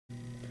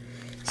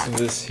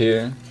This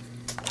here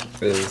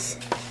is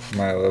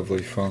my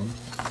lovely phone,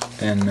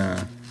 and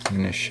I'm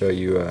going to show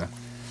you a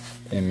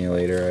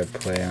emulator I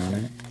play on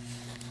it.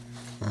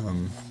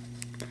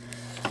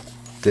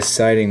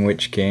 Deciding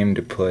which game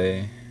to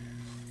play,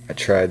 I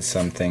tried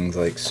some things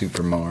like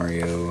Super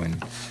Mario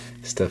and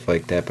stuff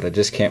like that, but I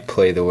just can't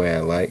play the way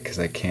I like because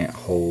I can't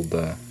hold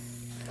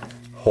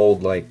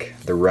like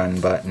the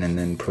run button and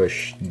then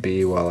push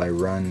B while I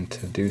run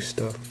to do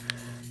stuff.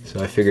 So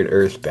I figured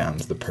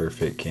Earthbound's the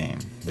perfect game.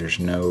 There's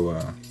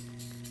no,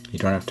 you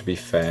don't have to be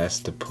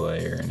fast to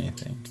play or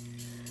anything.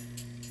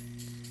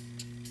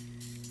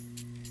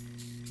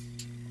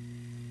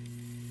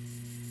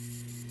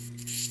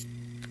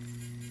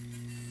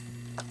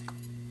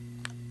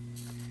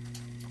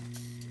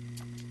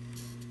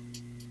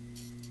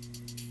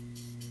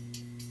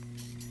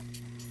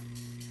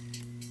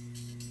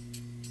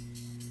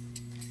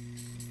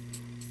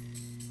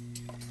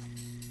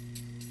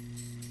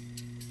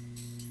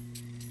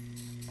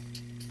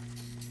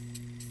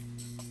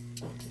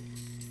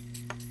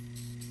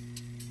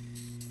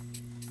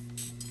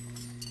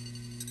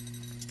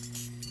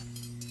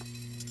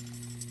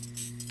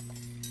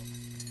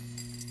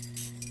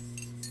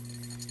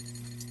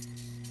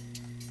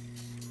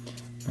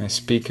 My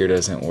speaker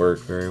doesn't work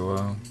very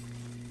well.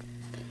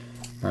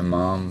 My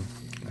mom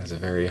has a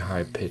very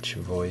high-pitched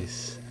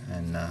voice,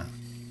 and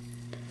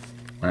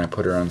when I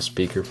put her on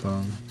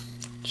speakerphone,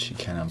 she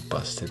kind of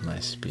busted my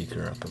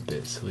speaker up a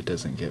bit, so it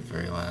doesn't get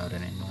very loud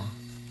anymore.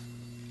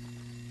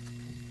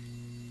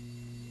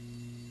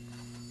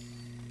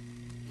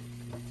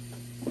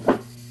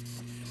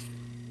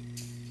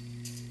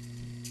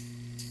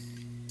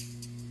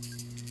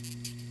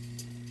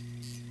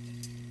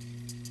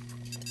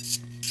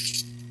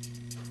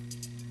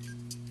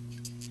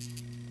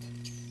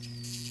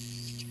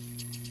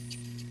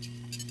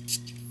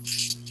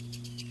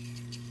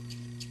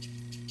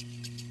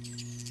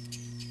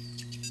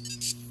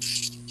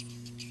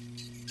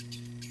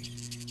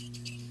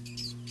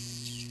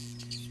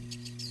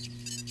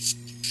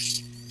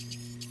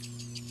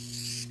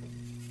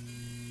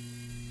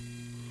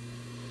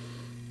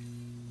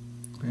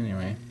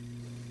 Anyway,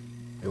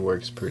 it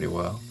works pretty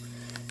well.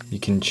 You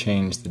can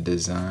change the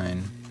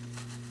design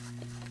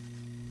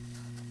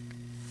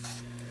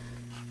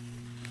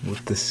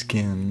with the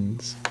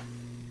skins.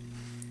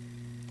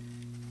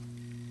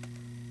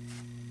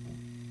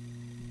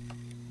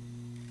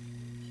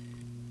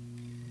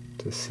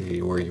 To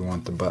see where you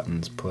want the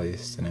buttons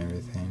placed and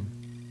everything.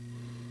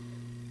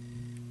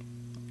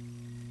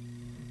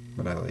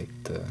 But I like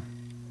the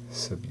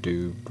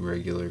subdued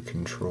regular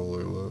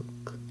controller look.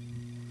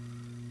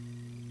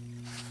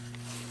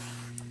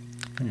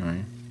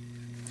 Anyway,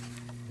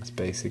 that's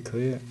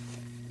basically it.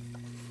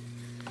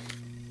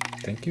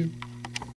 Thank you.